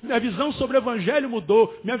santos. Minha visão sobre o evangelho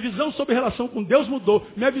mudou. Minha visão sobre a relação com Deus mudou.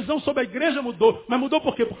 Minha visão sobre a igreja mudou. Mas mudou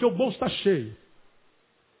por quê? Porque o bolso está cheio.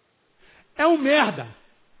 É um merda.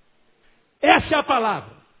 Essa é a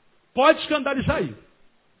palavra. Pode escandalizar aí.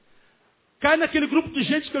 Cai naquele grupo de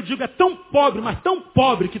gente que eu digo é tão pobre, mas tão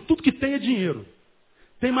pobre, que tudo que tem é dinheiro.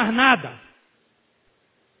 Tem mais nada.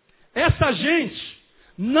 Essa gente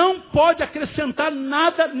não pode acrescentar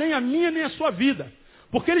nada, nem a minha, nem a sua vida.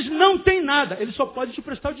 Porque eles não têm nada, eles só podem te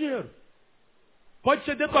prestar o dinheiro. Pode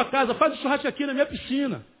ser dentro da tua casa, faz um churrasco aqui na minha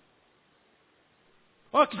piscina.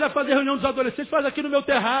 Ó, quiser fazer reunião dos adolescentes, faz aqui no meu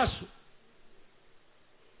terraço.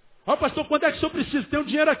 Ó, pastor, quando é que o senhor precisa? Tem um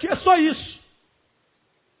dinheiro aqui, é só isso.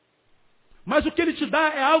 Mas o que ele te dá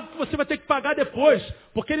é algo que você vai ter que pagar depois.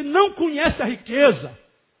 Porque ele não conhece a riqueza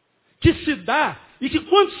que se dá e que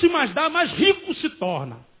quanto se mais dá, mais rico se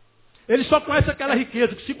torna. Ele só conhece aquela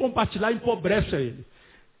riqueza que se compartilhar empobrece a ele.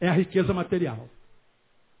 É a riqueza material.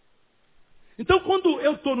 Então quando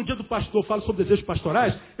eu estou no dia do pastor, falo sobre desejos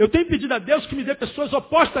pastorais, eu tenho pedido a Deus que me dê pessoas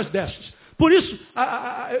opostas dessas. Por isso,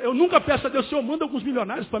 eu nunca peço a Deus, Senhor, manda alguns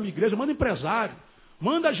milionários para a minha igreja, manda empresário.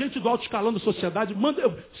 Manda gente do alto escalão da sociedade,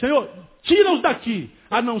 Senhor, tira-os daqui,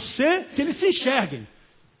 a não ser que eles se enxerguem.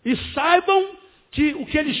 E saibam que o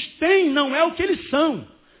que eles têm não é o que eles são.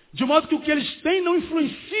 De modo que o que eles têm não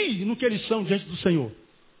influencie no que eles são diante do Senhor.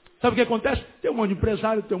 Sabe o que acontece? Tem um monte de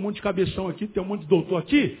empresário, tem um monte de cabeção aqui, tem um monte de doutor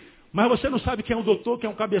aqui, mas você não sabe quem é um doutor, quem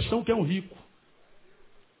é um cabeção, quem é um rico.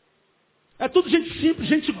 É tudo gente simples,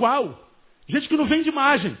 gente igual. Gente que não vende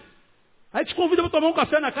imagem. Aí te convida para tomar um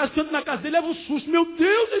café na casa, tu entra na casa dele, leva um susto. Meu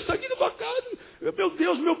Deus, é isso aqui na tua casa. Meu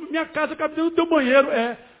Deus, minha casa cabe dentro do teu banheiro.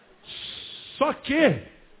 Só que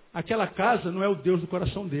aquela casa não é o Deus do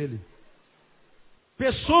coração dele.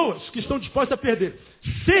 Pessoas que estão dispostas a perder.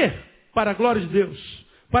 Ser para a glória de Deus,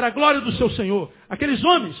 para a glória do seu Senhor. Aqueles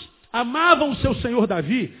homens amavam o seu Senhor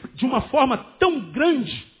Davi de uma forma tão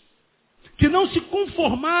grande que não se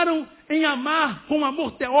conformaram em amar com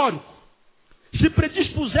amor teórico. Se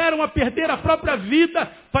predispuseram a perder a própria vida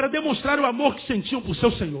para demonstrar o amor que sentiam por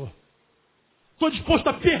seu Senhor. Estou disposto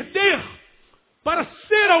a perder para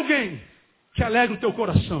ser alguém que alegre o teu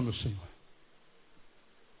coração, meu Senhor.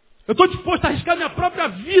 Eu estou disposto a arriscar minha própria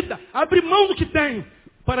vida, a abrir mão do que tenho,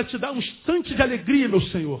 para te dar um instante de alegria, meu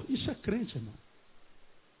Senhor. Isso é crente, irmão.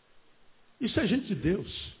 Isso é gente de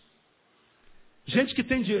Deus. Gente que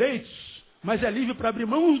tem direitos, mas é livre para abrir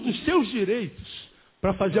mão dos seus direitos,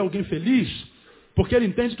 para fazer alguém feliz, porque ele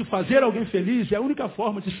entende que fazer alguém feliz é a única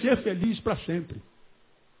forma de ser feliz para sempre.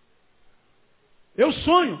 Eu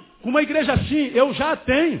sonho com uma igreja assim, eu já a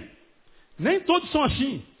tenho. Nem todos são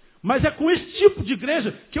assim, mas é com esse tipo de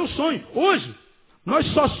igreja que eu sonho. Hoje, nós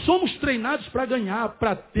só somos treinados para ganhar,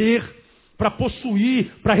 para ter, para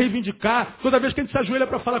possuir, para reivindicar. Toda vez que a gente se ajoelha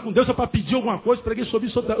para falar com Deus, é para pedir alguma coisa, preguei sobre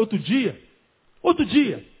isso outro dia. Outro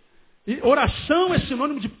dia. E oração é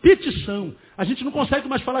sinônimo de petição. A gente não consegue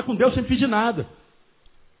mais falar com Deus sem pedir nada.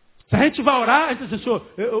 Se a gente vai orar, a gente diz assim, Senhor,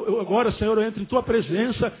 agora, Senhor, eu entro em tua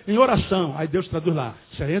presença em oração. Aí Deus traduz lá.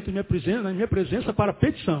 Você entra na minha presença para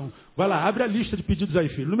petição. Vai lá, abre a lista de pedidos aí,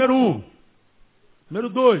 filho. Número 1. Número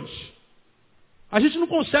 2. A gente não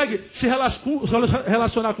consegue se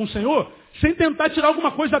relacionar com o Senhor sem tentar tirar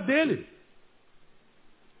alguma coisa dele.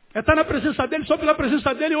 É estar na presença dele, só pela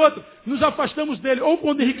presença dele e outra. Nos afastamos dele, ou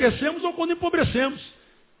quando enriquecemos, ou quando empobrecemos.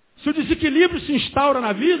 Se o desequilíbrio se instaura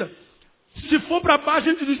na vida, se for para baixo,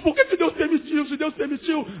 a gente diz, por que Deus permitiu? Se Deus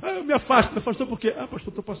permitiu, eu me afasto. Me afastou por quê? Pastor,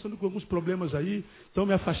 estou passando com alguns problemas aí, então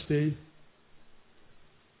me afastei.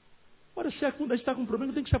 Ora, quando a gente está com um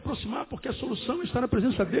problema, tem que se aproximar, porque a solução está na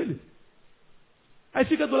presença dele. Aí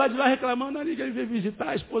fica do lado de lá reclamando, ninguém veio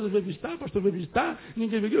visitar, a esposa veio visitar, o pastor veio visitar,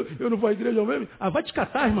 ninguém veio, eu não vou à igreja mesmo. Vai te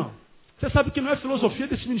catar, irmão. Você sabe que não é filosofia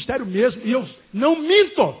desse ministério mesmo, e eu não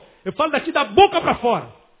minto. Eu falo daqui da boca para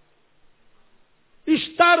fora.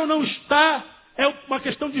 Estar ou não estar é uma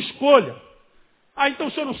questão de escolha. Então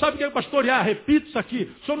o senhor não sabe o que é pastorear. Repito isso aqui.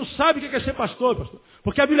 O senhor não sabe o que é ser pastor, pastor.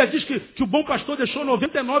 Porque a Bíblia diz que o bom pastor deixou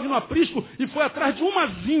 99 no aprisco e foi atrás de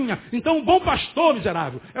umazinha. Então o bom pastor,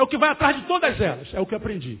 miserável, é o que vai atrás de todas elas. É o que eu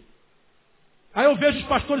aprendi. Aí eu vejo os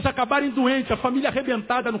pastores acabarem doentes, a família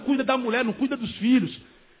arrebentada, não cuida da mulher, não cuida dos filhos.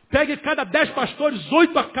 Pega cada 10 pastores,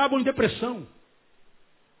 8 acabam em depressão.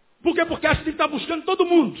 Por quê? Porque acha que ele está buscando todo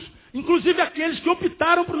mundo. Inclusive aqueles que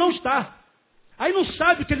optaram por não estar. Aí não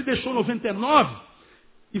sabe que ele deixou 99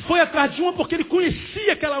 e foi atrás de uma porque ele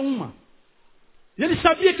conhecia aquela uma. E ele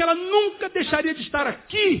sabia que ela nunca deixaria de estar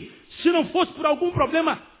aqui se não fosse por algum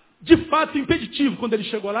problema de fato impeditivo. Quando ele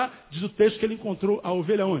chegou lá, diz o texto que ele encontrou a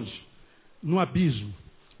ovelha onde? No abismo.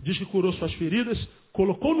 Diz que curou suas feridas,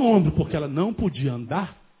 colocou no ombro porque ela não podia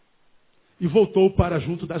andar e voltou para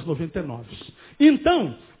junto das 99.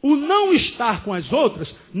 Então, o não estar com as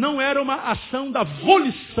outras não era uma ação da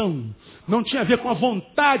volição. Não tinha a ver com a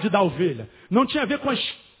vontade da ovelha. Não tinha a ver com a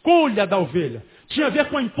escolha da ovelha. Tinha a ver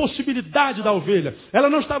com a impossibilidade da ovelha. Ela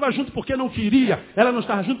não estava junto porque não queria. Ela não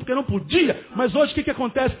estava junto porque não podia. Mas hoje o que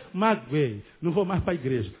acontece? Magoei. Não vou mais para a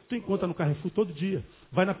igreja. Tu encontra no Carrefour todo dia.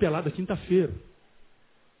 Vai na pelada quinta-feira.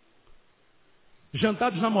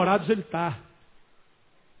 Jantar dos namorados ele está.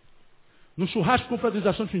 No churrasco com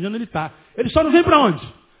confraternização de fim de ano ele está. Ele só não vem para onde?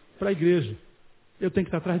 Para a igreja. Eu tenho que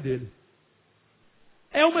estar atrás dele.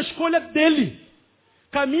 É uma escolha dele.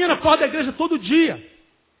 Caminha na porta da igreja todo dia.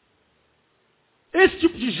 Esse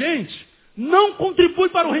tipo de gente não contribui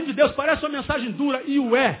para o reino de Deus. Parece uma mensagem dura e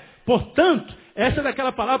o é. Portanto, essa é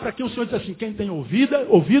daquela palavra para quem o Senhor diz assim, quem tem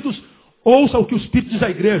ouvidos, ouça o que o Espírito diz à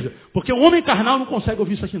igreja. Porque o homem carnal não consegue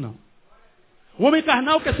ouvir isso aqui não. O homem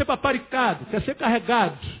carnal quer ser paparicado, quer ser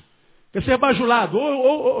carregado. Quer ser bajulado.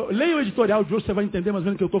 Leia o editorial de hoje, você vai entender mais ou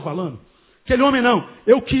menos o que eu estou falando. Aquele homem não.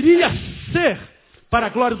 Eu queria ser para a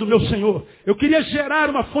glória do meu Senhor. Eu queria gerar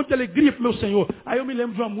uma fonte de alegria para o meu Senhor. Aí eu me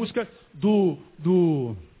lembro de uma música do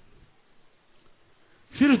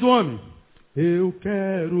Filhos do Homem. Eu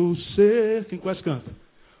quero ser... Quem conhece canta?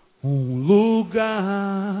 Um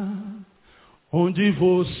lugar onde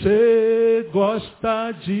você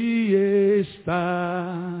gosta de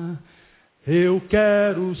estar. Eu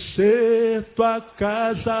quero ser tua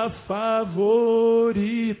casa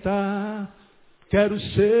favorita. Quero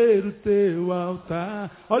ser o teu altar.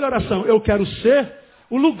 Olha a oração. Eu quero ser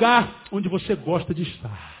o lugar onde você gosta de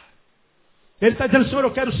estar. Ele está dizendo, Senhor,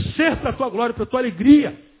 eu quero ser para a tua glória, para a tua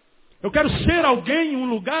alegria. Eu quero ser alguém em um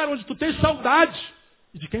lugar onde tu tens saudade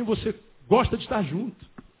e de quem você gosta de estar junto.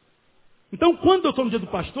 Então, quando eu estou no dia do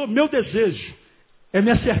pastor, meu desejo é me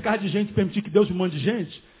acercar de gente, permitir que Deus me mande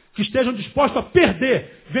gente que estejam dispostos a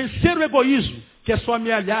perder, vencer o egoísmo, que é só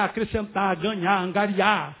amealhar, acrescentar, ganhar,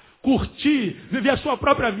 angariar, curtir, viver a sua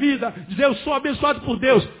própria vida, dizer eu sou abençoado por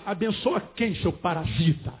Deus. Abençoa quem, seu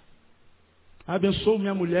parasita? Abençoa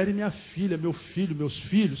minha mulher e minha filha, meu filho, meus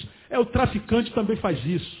filhos. O traficante também faz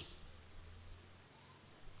isso.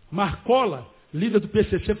 Marcola, líder do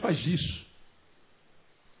PCC, faz isso.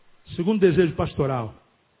 Segundo desejo pastoral.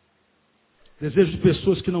 Desejo de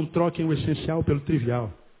pessoas que não troquem o essencial pelo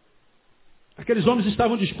trivial. Aqueles homens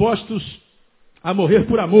estavam dispostos a morrer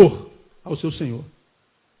por amor ao seu Senhor.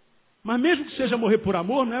 Mas mesmo que seja morrer por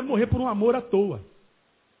amor, não é morrer por um amor à toa.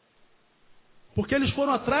 Porque eles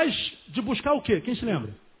foram atrás de buscar o quê? Quem se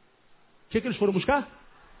lembra? O que eles foram buscar?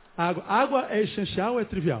 Água. Água é essencial ou é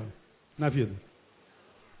trivial na vida?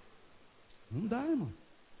 Não dá, irmão.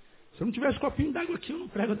 Se eu não tivesse copinho d'água aqui, eu não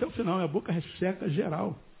prego até o final. Minha boca resseca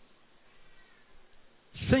geral.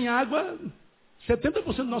 Sem água,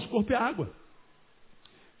 70% do nosso corpo é água.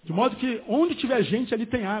 De modo que onde tiver gente, ali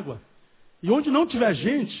tem água. E onde não tiver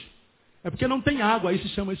gente, é porque não tem água. Aí se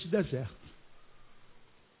chama isso de deserto.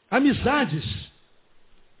 Amizades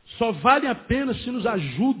só valem a pena se nos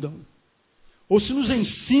ajudam ou se nos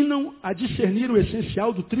ensinam a discernir o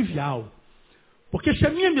essencial do trivial. Porque se a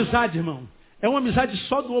minha amizade, irmão, é uma amizade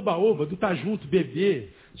só do oba-oba, do estar junto,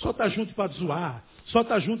 beber, só estar junto para zoar, só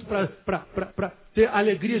estar junto para ter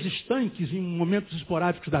alegrias estanques em momentos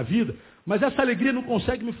esporádicos da vida, mas essa alegria não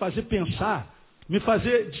consegue me fazer pensar, me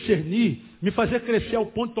fazer discernir, me fazer crescer ao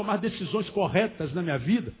ponto de tomar decisões corretas na minha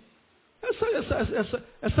vida.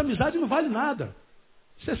 Essa amizade não vale nada.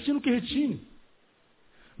 Isso é sino que retine.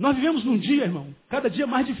 Nós vivemos num dia, irmão, cada dia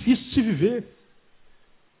mais difícil de se viver.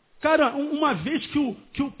 Cara, uma vez que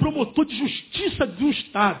o promotor de justiça do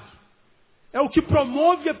Estado é o que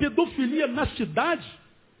promove a pedofilia na cidade,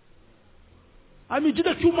 à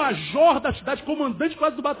medida que o major da cidade, comandante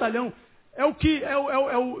quase do batalhão, é o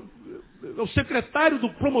secretário do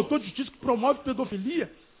promotor de justiça que promove a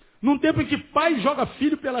pedofilia, num tempo em que pai joga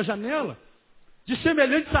filho pela janela, de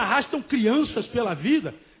semelhantes arrastam crianças pela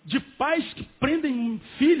vida, de pais que prendem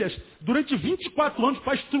filhas durante 24 anos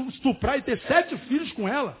para estuprar e ter 7 filhos com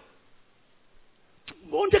ela.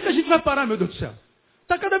 Onde é que a gente vai parar, meu Deus do céu?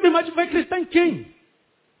 Está cada vez mais, a gente vai acreditar em quem?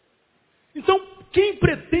 Então, quem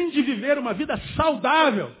pretende viver uma vida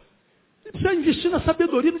saudável, precisa investir na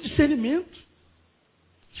sabedoria e no discernimento.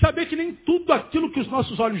 Saber que nem tudo aquilo que os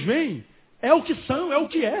nossos olhos veem é o que são, é o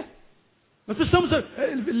que é. Nós precisamos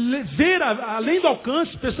ver além do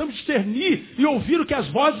alcance, precisamos discernir e ouvir o que as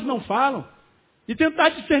vozes não falam. E tentar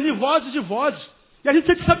discernir vozes de vozes. E a gente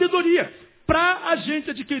precisa de sabedoria. Para a gente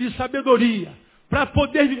adquirir sabedoria, para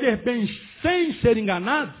poder viver bem sem ser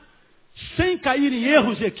enganado, sem cair em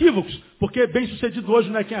erros e equívocos, porque bem sucedido hoje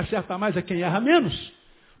não é quem acerta mais, é quem erra menos.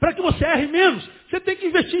 Para que você erre menos, você tem que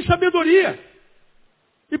investir em sabedoria.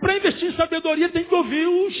 E para investir em sabedoria tem que ouvir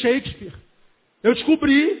o Shakespeare. Eu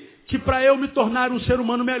descobri que para eu me tornar um ser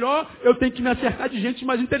humano melhor, eu tenho que me acercar de gente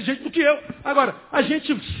mais inteligente do que eu. Agora, a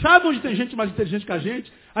gente sabe onde tem gente mais inteligente que a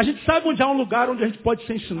gente sabe onde há um lugar onde a gente pode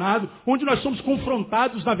ser ensinado, onde nós somos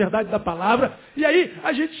confrontados na verdade da palavra, e aí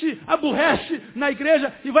a gente se aborrece na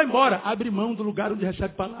igreja e vai embora. Abre mão do lugar onde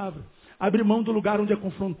recebe palavra. Abre mão do lugar onde é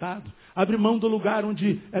confrontado. Abre mão do lugar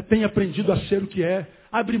onde tem aprendido a ser o que é.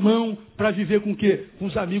 Abre mão para viver com o quê? Com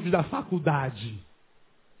os amigos da faculdade.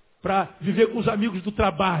 Para viver com os amigos do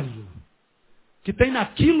trabalho. Que tem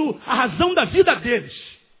naquilo a razão da vida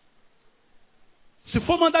deles. Se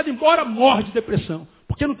for mandado embora, morre de depressão.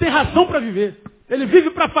 Porque não tem razão para viver. Ele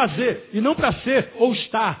vive para fazer e não para ser, ou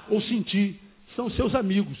estar, ou sentir. São seus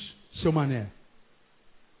amigos, seu mané.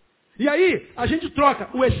 E aí, a gente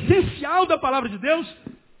troca o essencial da palavra de Deus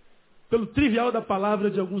pelo trivial da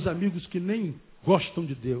palavra de alguns amigos que nem gostam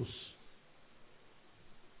de Deus.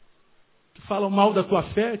 Que falam mal da tua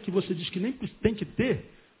fé, que você diz que nem tem que ter,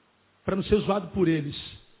 para não ser usado por eles.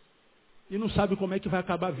 E não sabe como é que vai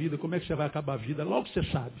acabar a vida, como é que você vai acabar a vida. Logo você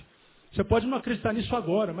sabe. Você pode não acreditar nisso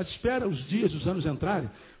agora, mas espera os dias, os anos entrarem,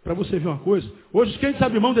 para você ver uma coisa. Hoje os crentes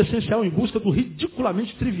abrem mão do essencial em busca do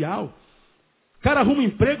ridiculamente trivial. O cara arruma um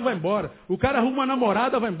emprego, vai embora. O cara arruma uma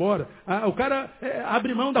namorada, vai embora. O cara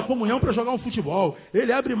abre mão da comunhão para jogar um futebol.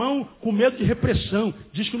 Ele abre mão com medo de repressão.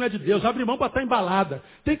 Diz que não é de Deus. Abre mão para estar em balada.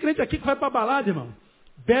 Tem crente aqui que vai para a balada, irmão.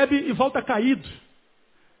 Bebe e volta caído.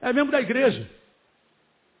 É membro da igreja.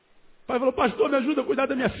 O pai falou, pastor, me ajuda a cuidar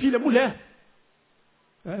da minha filha. Mulher.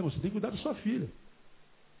 Irmão, você tem que cuidar da sua filha.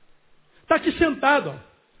 Está aqui sentado.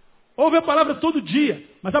 Ó. Ouve a palavra todo dia.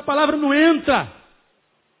 Mas a palavra não entra.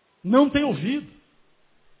 Não tem ouvido.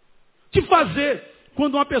 O que fazer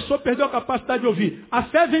quando uma pessoa perdeu a capacidade de ouvir? A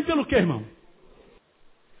fé vem pelo quê, irmão?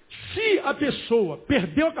 Se a pessoa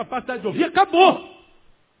perdeu a capacidade de ouvir, acabou.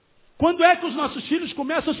 Quando é que os nossos filhos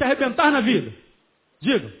começam a se arrebentar na vida?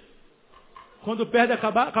 Diga. Quando perde a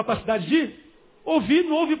capacidade de ouvir,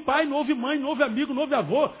 não ouve pai, não ouve mãe, não ouve amigo, não ouve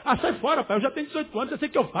avô. Sai fora, pai, eu já tenho 18 anos, já sei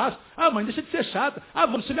o que eu faço. Mãe, deixa de ser chata.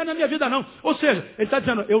 Você não é na minha vida, não. Ou seja, ele está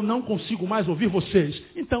dizendo, eu não consigo mais ouvir vocês.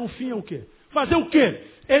 Então o fim é o quê? Fazer o quê?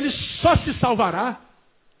 Ele só se salvará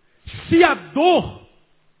se a dor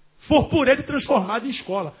for por ele transformada em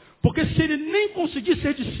escola. Porque se ele nem conseguir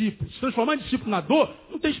ser discípulo, se transformar em discípulo na dor,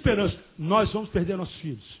 não tem esperança. Nós vamos perder nossos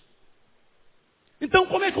filhos. Então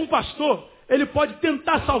como é que um pastor, ele pode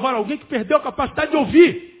tentar salvar alguém que perdeu a capacidade de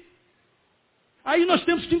ouvir? Aí nós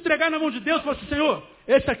temos que entregar na mão de Deus e falar assim, Senhor,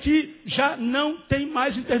 esse aqui já não tem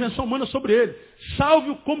mais intervenção humana sobre ele.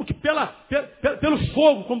 Salve-o como que pelo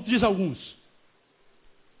fogo, como diz alguns.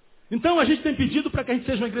 Então a gente tem pedido para que a gente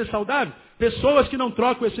seja uma igreja saudável, pessoas que não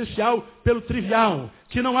trocam o essencial pelo trivial,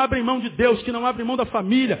 que não abrem mão de Deus, que não abrem mão da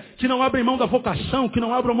família, que não abrem mão da vocação, que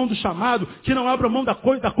não abrem mão do chamado, que não abrem mão da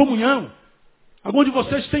comunhão. Algum de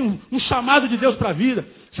vocês tem um chamado de Deus para a vida.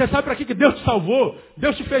 Você sabe para que Deus te salvou.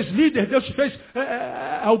 Deus te fez líder. Deus te fez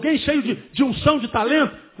alguém cheio de unção, de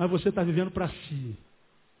talento. Mas você está vivendo para si.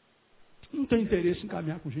 Não tem interesse em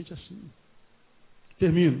caminhar com gente assim.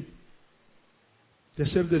 Termino.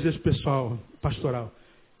 Terceiro desejo pastoral.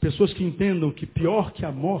 Pessoas que entendam que pior que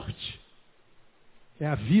a morte é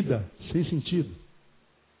a vida sem sentido.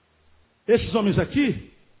 Esses homens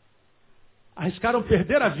aqui arriscaram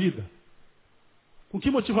perder a vida. Com que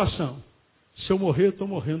motivação? Se eu morrer, eu estou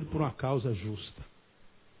morrendo por uma causa justa.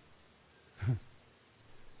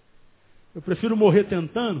 Eu prefiro morrer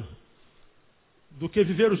tentando do que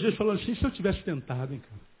viver os dias falando assim, se eu tivesse tentado, hein,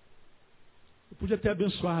 cara? Eu podia ter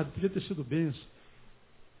abençoado, podia ter sido bênção.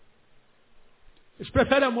 Eles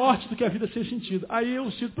preferem a morte do que a vida sem sentido. Aí eu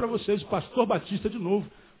cito para vocês o pastor Batista de novo,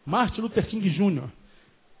 Martin Luther King Jr.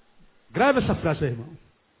 Grave essa frase aí, irmão.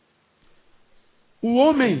 O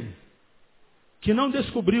homem que não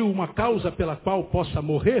descobriu uma causa pela qual possa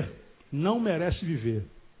morrer, não merece viver.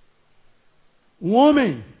 Um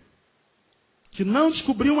homem que não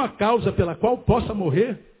descobriu uma causa pela qual possa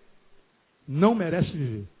morrer, não merece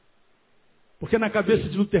viver. Porque na cabeça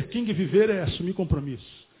de Luther King, viver é assumir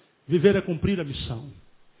compromisso. Viver é cumprir a missão.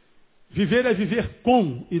 Viver é viver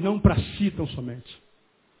com e não para si tão somente.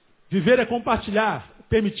 Viver é compartilhar,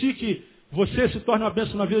 permitir que você se torne uma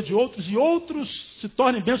bênção na vida de outros e outros se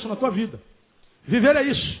tornem bênção na tua vida. Viver é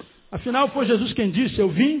isso. Afinal, foi Jesus quem disse, eu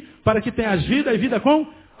vim para que tenhas vida e vida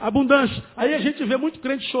com abundância. Aí a gente vê muito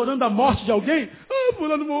crente chorando a morte de alguém.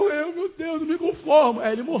 Fulano morreu, meu Deus, não me conformo.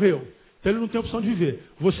 Ele morreu. Então ele não tem opção de viver.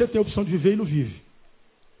 Você tem a opção de viver e não vive.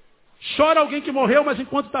 Chora alguém que morreu, mas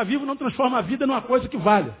enquanto está vivo não transforma a vida numa coisa que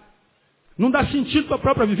vale. Não dá sentido para a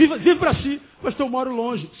própria vida. Vive para si. Pastor, eu moro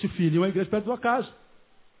longe. Se filho, uma igreja perto da tua casa.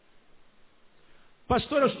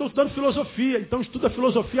 Pastor, eu estou estudando filosofia, então estuda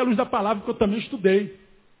filosofia à luz da palavra, que eu também estudei.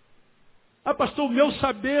 Pastor, o meu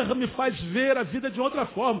saber me faz ver a vida de outra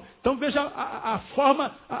forma. Então veja a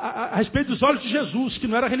forma a respeito dos olhos de Jesus, que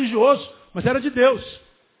não era religioso, mas era de Deus.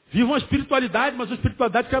 Viva uma espiritualidade, mas uma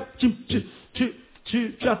espiritualidade que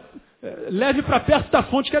te leve para perto da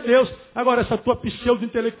fonte que é Deus. Agora, essa tua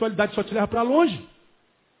pseudo-intelectualidade só te leva para longe.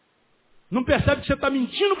 Não percebe que você está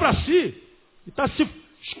mentindo para si e está se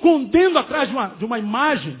escondendo atrás de uma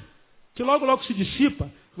imagem que logo, logo se dissipa,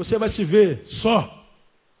 você vai se ver só,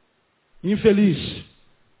 infeliz.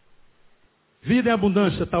 Vida em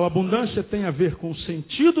abundância, tal abundância tem a ver com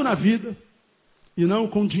sentido na vida e não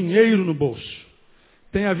com dinheiro no bolso.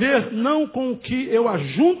 Tem a ver não com o que eu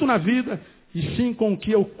ajunto na vida, e sim com o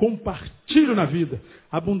que eu compartilho na vida.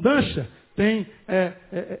 Abundância tem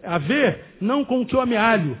a ver não com o que eu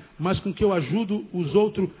amealho, mas com o que eu ajudo os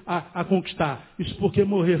outros a conquistar. Isso porque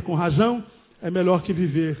morrer com razão é melhor que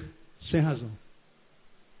viver sem razão.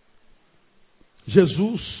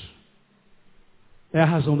 Jesus é a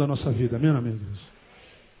razão da nossa vida, amém, amigos?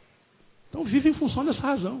 Então vive em função dessa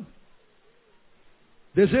razão.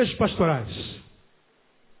 Desejos pastorais.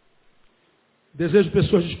 Desejo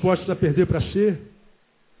pessoas dispostas a perder para ser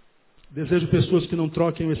Desejo pessoas que não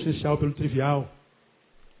troquem o essencial pelo trivial.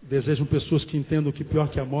 Desejo pessoas que entendam que pior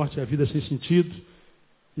que a morte é a vida sem sentido.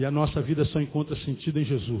 E a nossa vida só encontra sentido em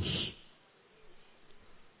Jesus.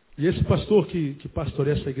 E esse pastor que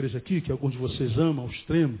pastoreia essa igreja aqui, que alguns de vocês amam ao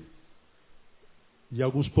extremo, e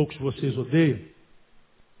alguns poucos de vocês odeiam,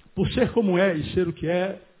 por ser como é e ser o que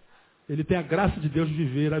é, ele tem a graça de Deus de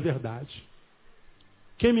viver a verdade.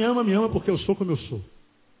 Quem me ama porque eu sou como eu sou.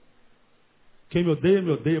 Quem me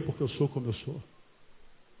odeia porque eu sou como eu sou.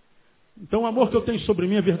 Então o amor que eu tenho sobre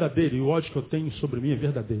mim é verdadeiro, e o ódio que eu tenho sobre mim é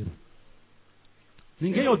verdadeiro.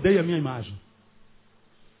 Ninguém odeia a minha imagem.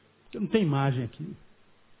 Porque não tem imagem aqui.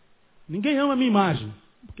 Ninguém ama a minha imagem,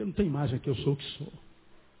 porque não tem imagem aqui, eu sou o que sou.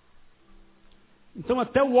 Então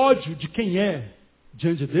até o ódio de quem é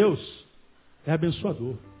diante de Deus é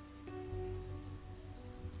abençoador.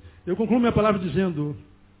 Eu concluo minha palavra dizendo,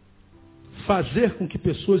 fazer com que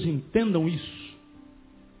pessoas entendam isso,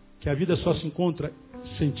 que a vida só se encontra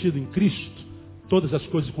sentido em Cristo, todas as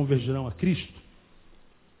coisas convergerão a Cristo.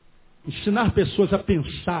 Ensinar pessoas a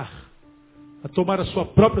pensar, a tomar a sua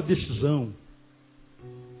própria decisão,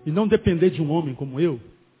 e não depender de um homem como eu,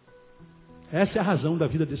 essa é a razão da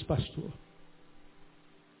vida desse pastor.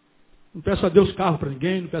 Não peço a Deus carro para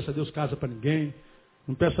ninguém, não peço a Deus casa para ninguém,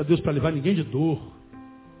 não peço a Deus para levar ninguém de dor,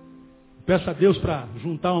 não peço a Deus para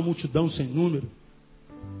juntar uma multidão sem número,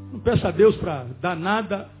 não peço a Deus para dar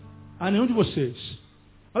nada a nenhum de vocês.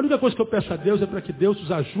 A única coisa que eu peço a Deus é para que Deus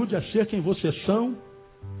os ajude a ser quem vocês são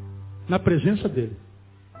na presença dEle.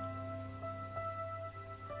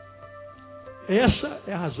 Essa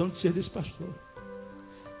é a razão de ser desse pastor.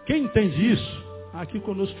 Quem entende isso, aqui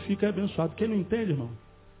conosco fica abençoado. Quem não entende, irmão,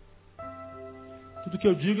 tudo que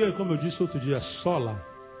eu digo é, como eu disse outro dia, só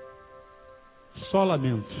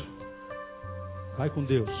lamento. Vai com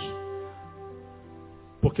Deus.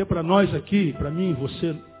 Porque para nós aqui, para mim e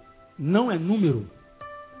você, não é número.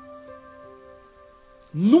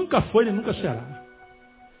 Nunca foi nem nunca será.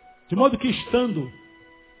 De modo que estando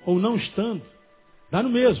ou não estando, dá no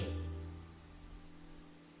mesmo.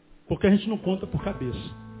 Porque a gente não conta por cabeça.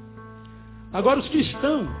 Agora os que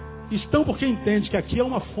estão porque entendem que aqui é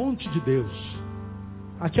uma fonte de Deus.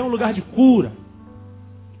 Aqui é um lugar de cura.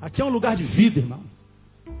 Aqui é um lugar de vida, irmão.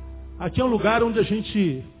 Aqui é um lugar onde a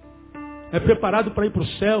gente é preparado para ir para o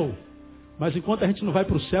céu. Mas enquanto a gente não vai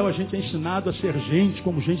para o céu, a gente é ensinado a ser gente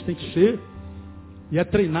como gente tem que ser. E é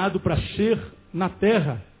treinado para ser na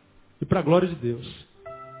terra e para a glória de Deus.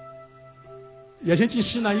 E a gente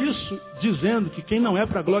ensina isso dizendo que quem não é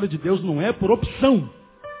para a glória de Deus não é por opção.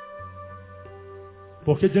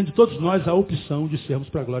 Porque diante de todos nós há a opção de sermos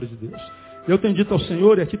para a glória de Deus. Eu tenho dito ao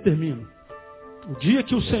Senhor, e aqui termino. O dia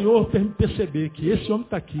que o Senhor perceber que esse homem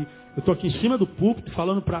está aqui, eu estou aqui em cima do púlpito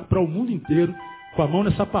falando para o mundo inteiro, com a mão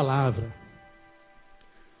nessa palavra.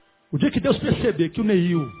 O dia que Deus perceber que o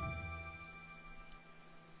Neil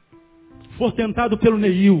for tentado pelo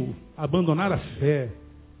Neil a abandonar a fé,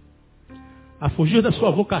 a fugir da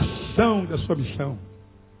sua vocação, da sua missão.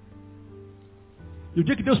 E o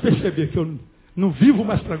dia que Deus perceber que eu não vivo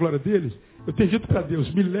mais para a glória dele, eu tenho dito para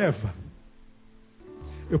Deus, me leva.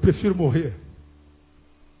 Eu prefiro morrer.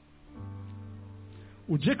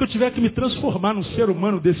 O dia que eu tiver que me transformar num ser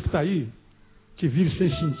humano desse que está aí, que vive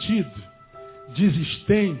sem sentido,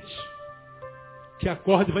 desistente, que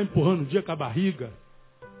acorda e vai empurrando o dia com a barriga.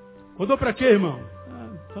 Acordou para quê, irmão?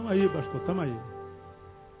 Estamos aí, pastor, estamos aí.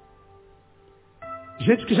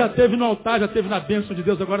 Gente que já esteve no altar, já esteve na bênção de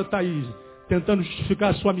Deus, agora está aí, tentando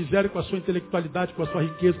justificar a sua miséria com a sua intelectualidade, com a sua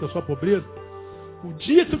riqueza, com a sua pobreza. O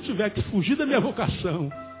dia que eu tiver que fugir da minha vocação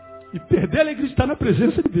e perder a alegria de estar na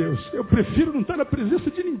presença de Deus, eu prefiro não estar na presença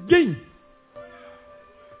de ninguém.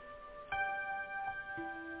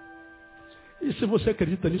 E se você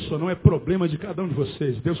acredita nisso ou não, é problema de cada um de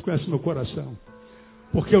vocês. Deus conhece meu coração.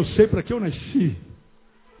 Porque eu sei para que eu nasci.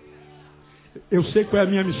 Eu sei qual é a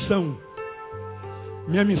minha missão.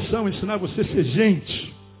 Minha missão é ensinar você a ser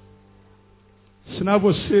gente. Ensinar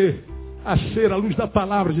você a ser a luz da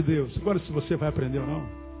palavra de Deus. Agora, se você vai aprender ou não,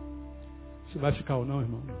 se vai ficar ou não,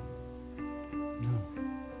 irmão, não.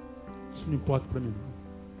 Isso não importa para mim, não.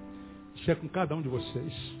 Isso é com cada um de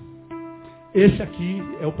vocês. Esse aqui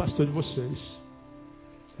é o pastor de vocês.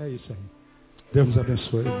 É isso aí. Deus nos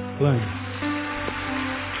abençoe. Plane.